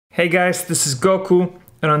Hey guys, this is Goku,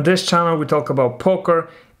 and on this channel we talk about poker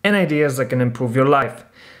and ideas that can improve your life.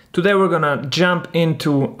 Today we're gonna jump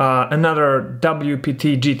into another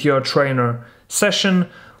WPT GTO trainer session.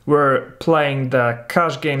 We're playing the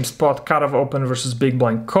cash game spot cutoff open versus big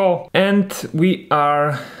blind call, and we've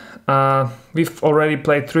already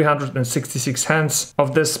played 366 hands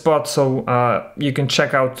of this spot, so you can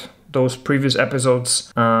check out those previous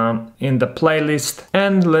episodes in the playlist.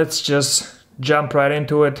 And let's just jump right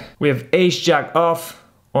into it. We have ace jack off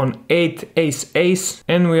on 8 ace ace,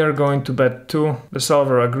 and we are going to bet 2. The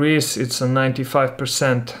solver agrees. It's a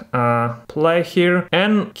 95% play here,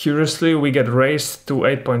 and curiously we get raised to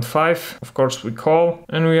 8.5. Of course we call,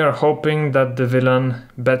 and we are hoping that the villain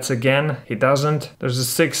bets again. He doesn't. There's a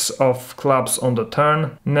 6 of clubs on the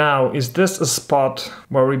turn. Now, is this a spot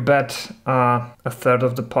where we bet a third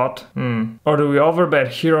of the pot? Or do we overbet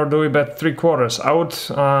here, or do we bet 3/4? I would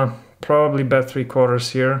probably bet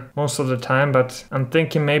 3/4 here most of the time, but I'm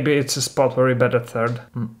thinking maybe it's a spot where we bet a third.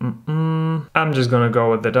 I'm just gonna go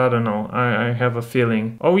with it. I don't know. I have a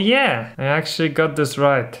feeling. Oh yeah, I actually got this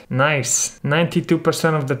right. Nice.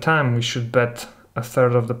 92% of the time we should bet a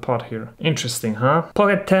third of the pot here. Interesting, huh?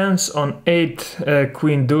 Pocket tens on 8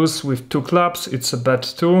 queen deuce with 2 clubs. It's a bet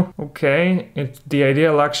 2. Okay, the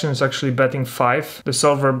ideal action is actually betting 5. The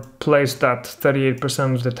solver plays that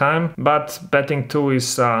 38% of the time, but betting 2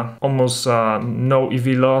 is almost no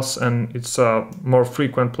EV loss, and it's a more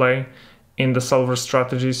frequent play in the solver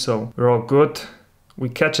strategy, so we're all good. We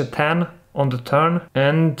catch a 10 on the turn,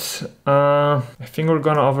 and I think we're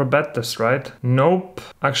gonna overbet this, right? Nope.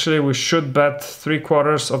 Actually, we should bet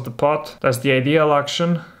 3/4 of the pot. That's the ideal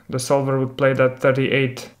action. The solver would play that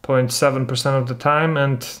 38.7% of the time,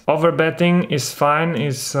 and overbetting is fine.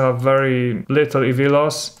 It's very little EV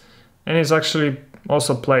loss, and it's actually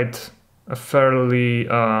also played fairly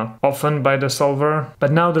often by the solver.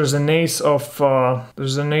 But now there's an ace of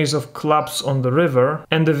clubs on the river,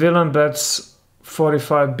 and the villain bets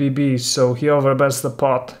 45 BB, so he overbets the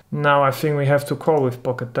pot. Now I think we have to call with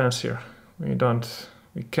pocket tens here. We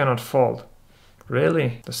cannot fold.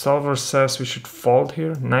 Really? The solver says we should fold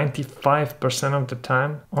here 95% of the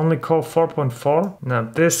time. Only call 4.4? Now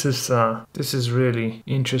this is really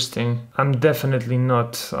interesting. I'm definitely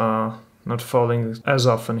not folding as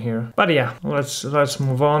often here. But yeah, let's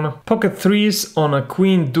move on. Pocket threes on a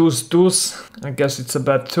queen deuce deuce. I guess it's a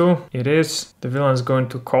bet 2. It is. The villain's going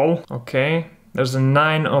to call. Okay. There's a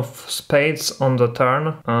 9 of spades on the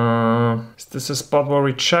turn. Is this a spot where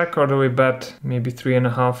we check, or do we bet maybe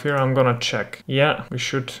 3.5 here? I'm gonna check. Yeah, we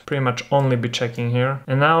should pretty much only be checking here.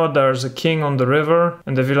 And now there's a king on the river,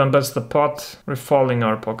 and the villain bets the pot. We're folding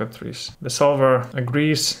our pocket threes. The solver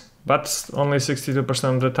agrees, but only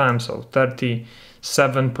 62% of the time, so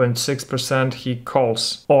 37.6% he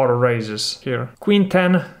calls or raises here. Queen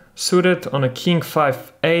 10 suited on a king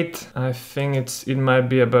 5-8. I think it might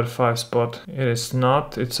be a bet 5 spot. It is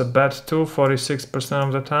not. It's a bet 2, 46%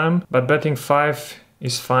 of the time. But betting 5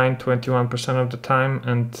 is fine 21% of the time,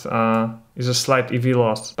 and is a slight EV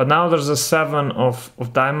loss. But now there's a 7 of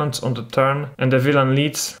diamonds on the turn, and the villain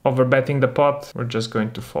leads, over betting the pot. We're just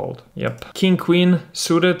going to fold. Yep. King queen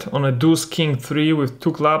suited on a deuce king 3 with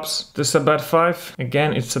 2 clubs. This is a bet 5.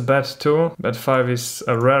 Again, it's a bet 2. Bet 5 is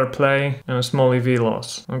a rare play and a small EV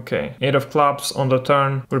loss. Okay. 8 of clubs on the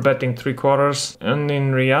turn. We're betting 3/4. And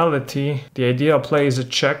in reality, the ideal play is a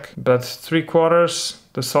check. Bet 3/4.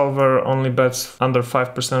 The solver only bets under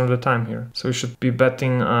 5% of the time here. So we should be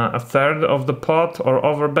betting a third of the pot or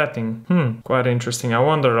over betting. Quite interesting. I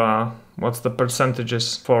wonder what's the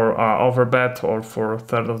percentages for overbet or for a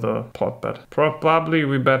third of the pot bet. Probably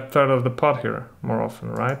we bet third of the pot here more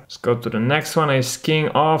often, right? Let's go to the next one. Ace king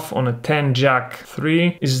off on a 10 jack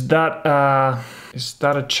 3. Is that a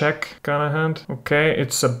check kind of hand? Okay,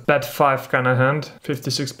 it's a bet 5 kind of hand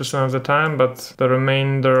 56% of the time, but the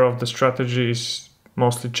remainder of the strategy is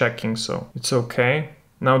mostly checking, so it's okay.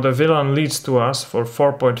 Now the villain leads to us for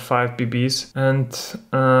 4.5 BBs, and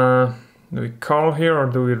do we call here or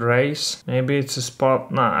do we raise? Maybe it's a spot.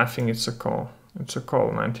 Nah, I think it's a call. It's a call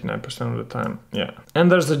 99% of the time. Yeah. And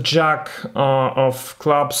there's a jack of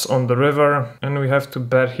clubs on the river, and we have to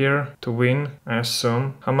bet here to win, I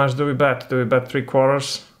assume. How much do we bet? Do we bet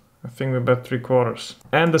 3/4? I think we bet 3/4.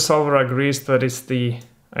 And the solver agrees that it's the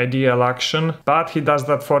ideal action, but he does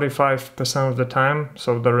that 45% of the time,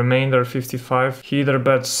 so the remainder 55, he either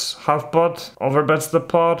bets half pot, overbets the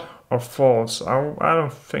pot, or folds. I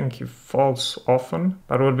don't think he folds often,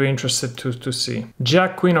 but would be interested to see.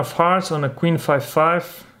 Jack queen of hearts on a queen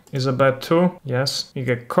 5-5 is a bet 2. Yes, you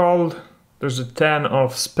get called. There's a 10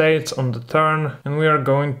 of spades on the turn, and we are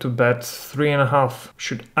going to bet 3.5.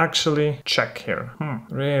 Should actually check here.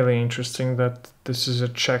 Really interesting that this is a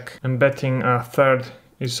check, and betting a third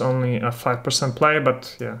is only a 5% play,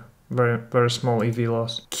 but yeah, very small EV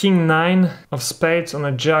loss. King 9 of spades on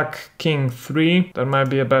a jack, king 3. That might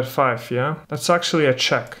be a bet 5, yeah? That's actually a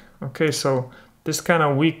check. Okay, so this kind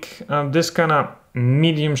of weak, this kind of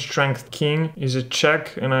medium strength king is a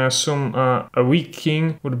check, and I assume a weak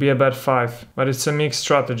king would be a bet 5. But it's a mixed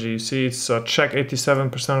strategy. You see, it's a check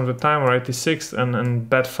 87% of the time, or 86, and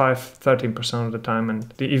bet 5 13% of the time,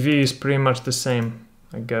 and the EV is pretty much the same,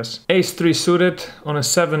 I guess. Ace 3 suited on a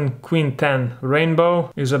 7 queen 10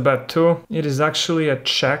 rainbow is a bet 2. It is actually a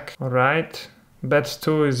check. All right, bet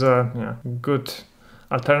 2 is a good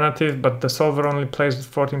alternative, but the solver only plays it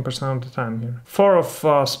 14% of the time here. 4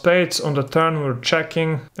 of spades on the turn, we're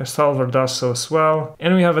checking. The solver does so as well.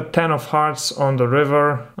 And we have a 10 of hearts on the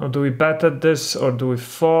river. Now, do we bet at this or do we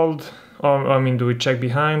fold? Or, I mean, do we check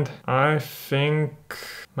behind? I think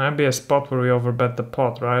might be a spot where we overbet the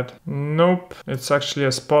pot, right? Nope. It's actually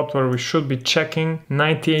a spot where we should be checking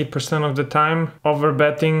 98% of the time.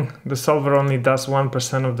 Overbetting, the solver only does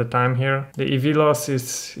 1% of the time here. The EV loss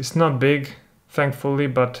is not big, thankfully,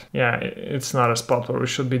 but yeah, it's not a spot where we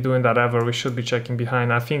should be doing that ever. We should be checking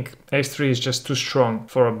behind. I think ace 3 is just too strong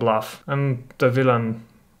for a bluff, and the villain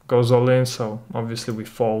goes all in, so obviously we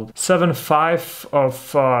fold. 7-5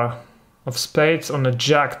 of spades on a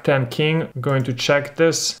jack 10 king. I'm going to check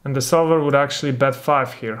this, and the solver would actually bet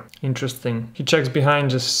 5 here. Interesting. He checks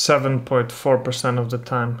behind just 7.4% of the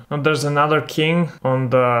time. Now there's another king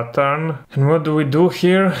on the turn, and what do we do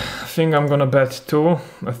here? I think I'm gonna bet 2,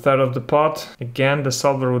 a third of the pot. Again, the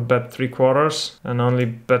solver would bet 3/4 and only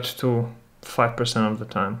bet 2 5% of the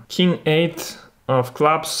time. King 8 of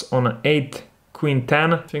clubs on an 8 queen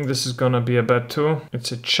 10. I think this is gonna be a bet 2.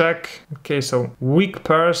 It's a check. Okay, so weak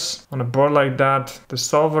pairs on a board like that, the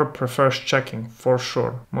solver prefers checking for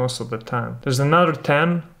sure most of the time. There's another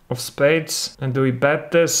 10 of spades, and do we bet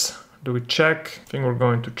this? Do we check? I think we're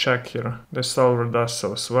going to check here. The solver does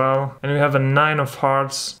so as well. And we have a 9 of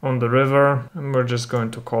hearts on the river, and we're just going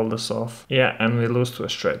to call this off. Yeah, and we lose to a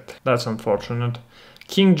straight. That's unfortunate.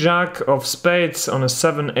 King jack of spades on a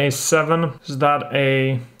 7 ace 7. Is that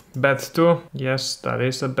a bet 2? Yes, that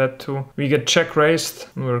is a bet 2. We get check raised.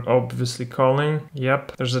 We're obviously calling.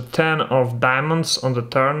 Yep. There's a 10 of diamonds on the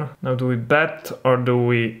turn. Now, do we bet or do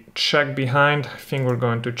we check behind? I think we're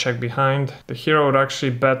going to check behind. The hero would actually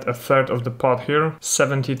bet a third of the pot here,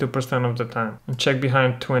 72% of the time, and check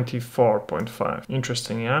behind 24.5.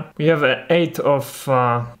 Interesting, yeah? We have an 8 of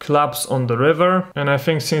clubs on the river, and I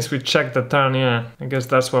think since we checked the turn, yeah, I guess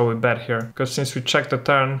that's why we bet here. Because since we checked the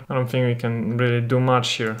turn, I don't think we can really do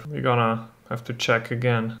much here. We're gonna have to check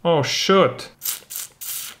again. Oh, shoot!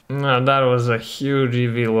 No, that was a huge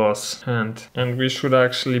EV loss, and we should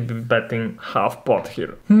actually be betting half pot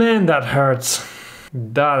here. Man, that hurts.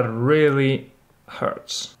 That really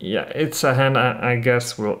hurts. Yeah, it's a hand I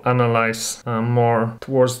guess we'll analyze more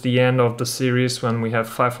towards the end of the series when we have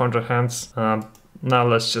 500 hands. Now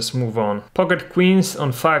let's just move on. Pocket queens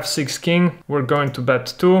on 5-6 king. We're going to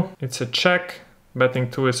bet 2. It's a check.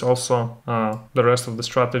 Betting 2 is also the rest of the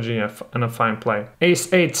strategy and a fine play.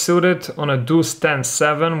 Ace 8 suited on a deuce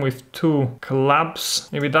 10-7 with 2 clubs.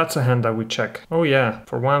 Maybe that's a hand that we check. Oh yeah,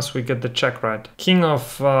 for once we get the check right. King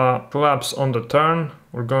of clubs on the turn.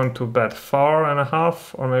 We're going to bet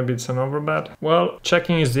 4.5, or maybe it's an overbet. Well,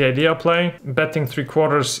 checking is the ideal play. Betting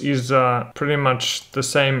 3/4 is pretty much the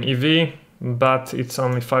same EV, but it's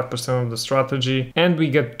only 5% of the strategy, and we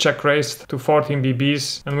get check raised to 14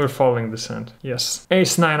 BBs, and we're following this hand. Yes.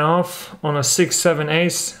 Ace 9 off on a 6-7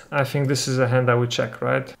 ace. I think this is a hand that we check,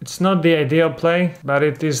 right? It's not the ideal play, but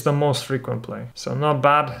it is the most frequent play, so not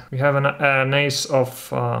bad. We have an ace of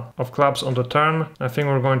clubs on the turn. I think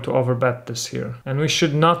we're going to overbet this here, and we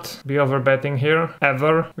should not be overbetting here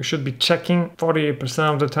ever. We should be checking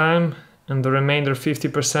 48% of the time, and the remainder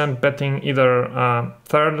 50% betting either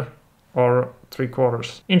third or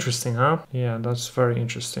 3/4. Interesting, huh? Yeah, that's very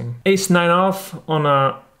interesting. Ace 9 off on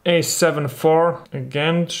a ace 7-4.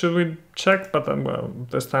 Again, should we check? But well,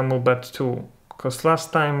 this time we'll bet 2. Because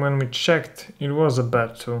last time when we checked, it was a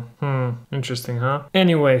bet 2. Interesting, huh?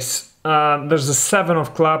 Anyways, there's a 7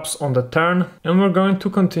 of clubs on the turn, and we're going to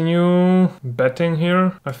continue betting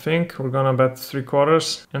here. I think we're gonna bet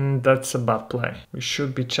 3/4, and that's a bad play. We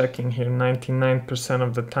should be checking here 99%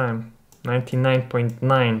 of the time.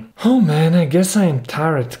 99.9. Oh man, I guess I am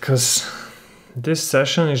tired, because This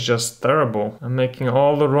session is just terrible. I'm making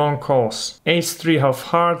all the wrong calls. Ace 3 of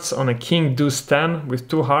hearts on a king deuce 10 with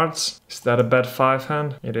 2 hearts. Is that a bad 5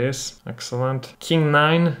 hand? It is. Excellent. King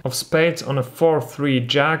 9 of spades on a 4-3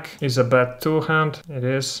 jack is a bad 2 hand. It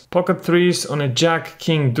is. Pocket 3s on a jack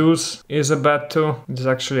king deuce is a bad 2. It's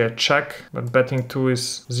actually a check, but betting 2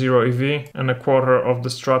 is 0 EV and a quarter of the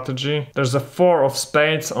strategy. There's a 4 of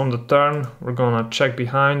spades on the turn. We're gonna check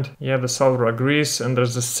behind. Yeah, the solver agrees. And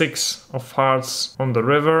there's a 6 of hearts on the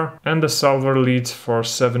river. And the solver leads for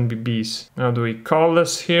 7 BBs. Now, do we call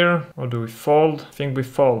this here or do we fold? I think we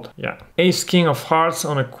fold. Yeah. Ace king of hearts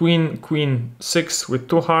on a queen 6 with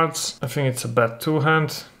 2 hearts. I think it's a bad 2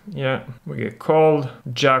 hand. Yeah, we get called.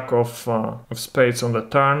 Jack of spades on the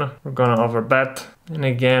turn. We're gonna overbet. And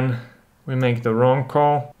again, we make the wrong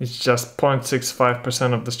call. It's just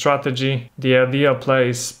 0.65% of the strategy. The ideal play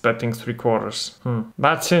is betting 3/4.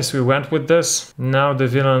 But since we went with this, now the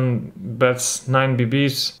villain bets 9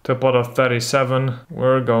 BBs to a pot of 37.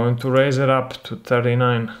 We're going to raise it up to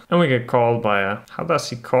 39. And we get called by a... How does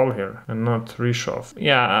he call here and not reshove?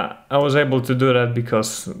 Yeah, I was able to do that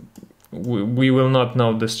because we will not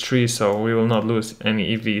know this tree, so we will not lose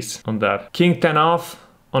any EVs on that. King 10 off.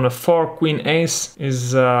 On a 4 queen ace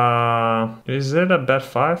is it a bet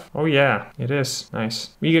 5? Oh yeah, it is.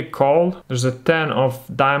 Nice. We get called. There's a 10 of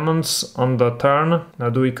diamonds on the turn. Now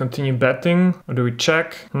do we continue betting or do we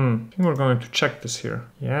check? I think we're going to check this here.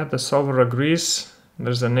 Yeah, the solver agrees.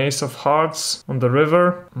 There's an ace of hearts on the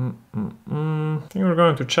river. I think we're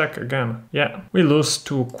going to check again. Yeah, we lose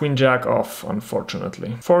to queen jack off,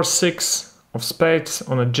 unfortunately. 4-6 of spades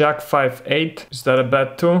on a jack 5-8. Is that a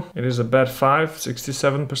bet 2? It is a bet 5,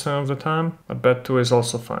 67% of the time. A bet 2 is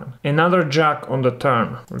also fine. Another jack on the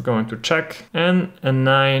turn. We're going to check. And a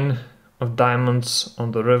 9 of diamonds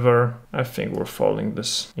on the river. I think we're folding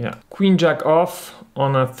this. Yeah. Queen jack off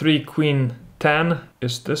on a 3 queen 10.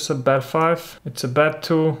 Is this a bet 5? It's a bet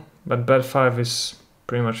 2, but bet 5 is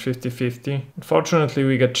pretty much 50-50. Unfortunately,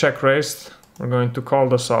 we get check raised. We're going to call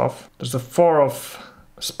this off. There's a 4 of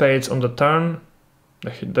spades on the turn.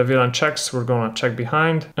 The villain checks. We're gonna check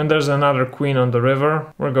behind. And there's another queen on the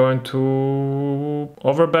river. We're going to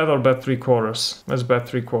overbet or bet 3/4. Let's bet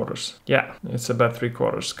 3/4. Yeah, it's a bet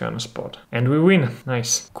 3/4 kind of spot. And we win.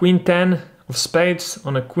 Nice. Queen 10 of spades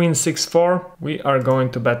on a queen 6-4. We are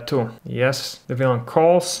going to bet 2. Yes, the villain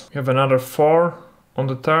calls. We have another 4 on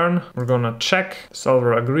the turn. We're gonna check.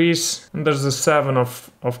 Solver agrees. And there's a 7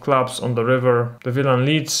 of clubs on the river. The villain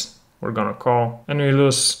leads. We're gonna call. And we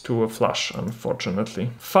lose to a flush, unfortunately.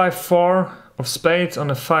 5-4 of spades on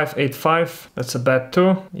a 5-8-5. That's a bet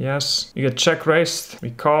 2. Yes. We get check raised. We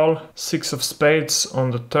call. 6 of spades on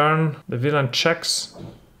the turn. The villain checks.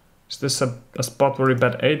 Is this a spot where we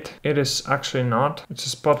bet 8? It is actually not. It's a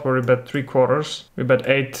spot where we bet 3/4. We bet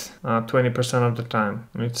 8 20% of the time.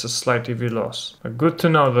 And it's a slight EV loss. But good to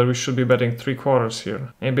know that we should be betting 3/4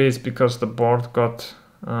 here. Maybe it's because the board got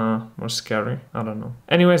more scary. I don't know.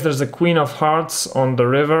 Anyways, there's a queen of hearts on the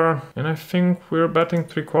river. And I think we're betting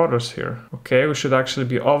 3/4 here. Okay, we should actually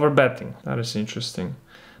be over betting. That is interesting.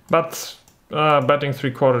 But betting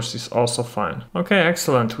 3/4 is also fine. Okay,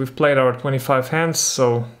 excellent. We've played our 25 hands,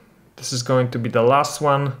 so this is going to be the last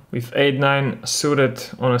one. With 8-9 suited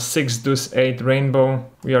on a 6-deuce-8 rainbow,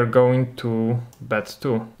 we are going to bet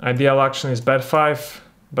 2. Ideal action is bet 5.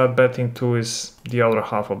 But betting 2 is the other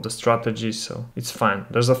half of the strategy, so it's fine.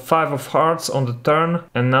 There's a 5 of hearts on the turn,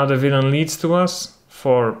 and now the villain leads to us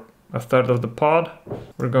for a third of the pot.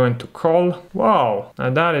 We're going to call. Wow,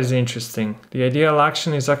 now that is interesting. The ideal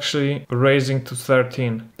action is actually raising to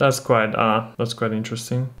 13. That's quite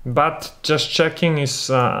interesting. But just checking is,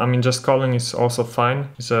 just calling is also fine.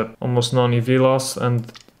 It's a almost non-EV loss and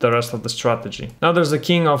the rest of the strategy. Now there's a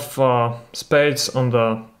king of spades on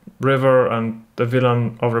the river and the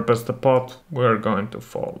villain overbets the pot. We're going to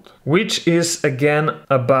fold. Which is again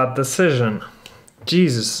a bad decision.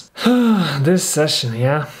 Jesus. This session,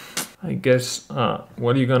 yeah. I guess,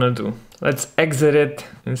 what are you gonna do? Let's exit it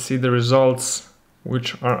and see the results,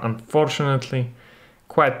 which are unfortunately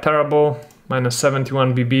quite terrible. Minus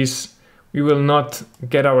 71 BBs. We will not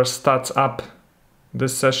get our stats up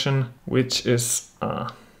this session, which is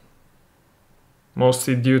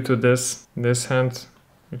mostly due to this hand,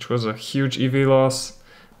 which was a huge EV loss,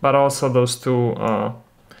 but also those two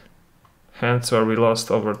hands where we lost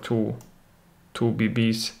over 2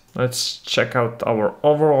 BBs. Let's check out our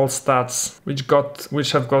overall stats,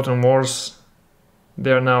 which have gotten worse.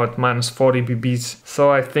 They are now at minus 40 BBs.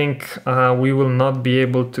 So I think we will not be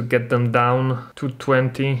able to get them down to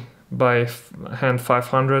 20 by hand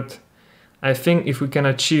 500. I think if we can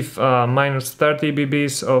achieve minus 30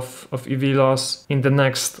 BBs of EV loss in the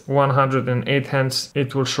next 108 hands,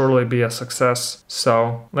 it will surely be a success.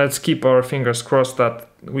 So let's keep our fingers crossed that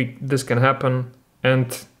this can happen.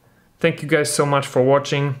 And thank you guys so much for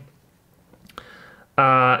watching.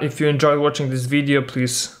 If you enjoyed watching this video,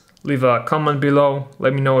 please leave a comment below.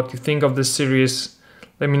 Let me know what you think of this series.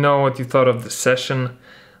 Let me know what you thought of this session.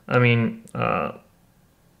 I mean, I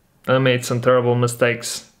made some terrible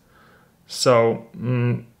mistakes, so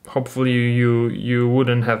hopefully you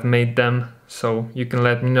wouldn't have made them. So you can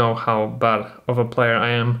let me know how bad of a player I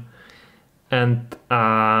am, and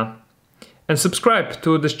subscribe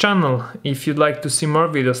to this channel if you'd like to see more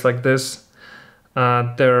videos like this.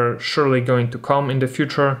 They're surely going to come in the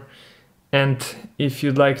future. And if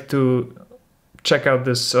you'd like to check out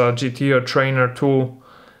this GTO trainer tool,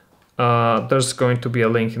 there's going to be a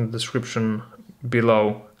link in the description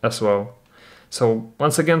below as well. So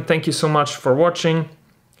once again, thank you so much for watching,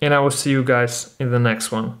 and I will see you guys in the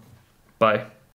next one. Bye.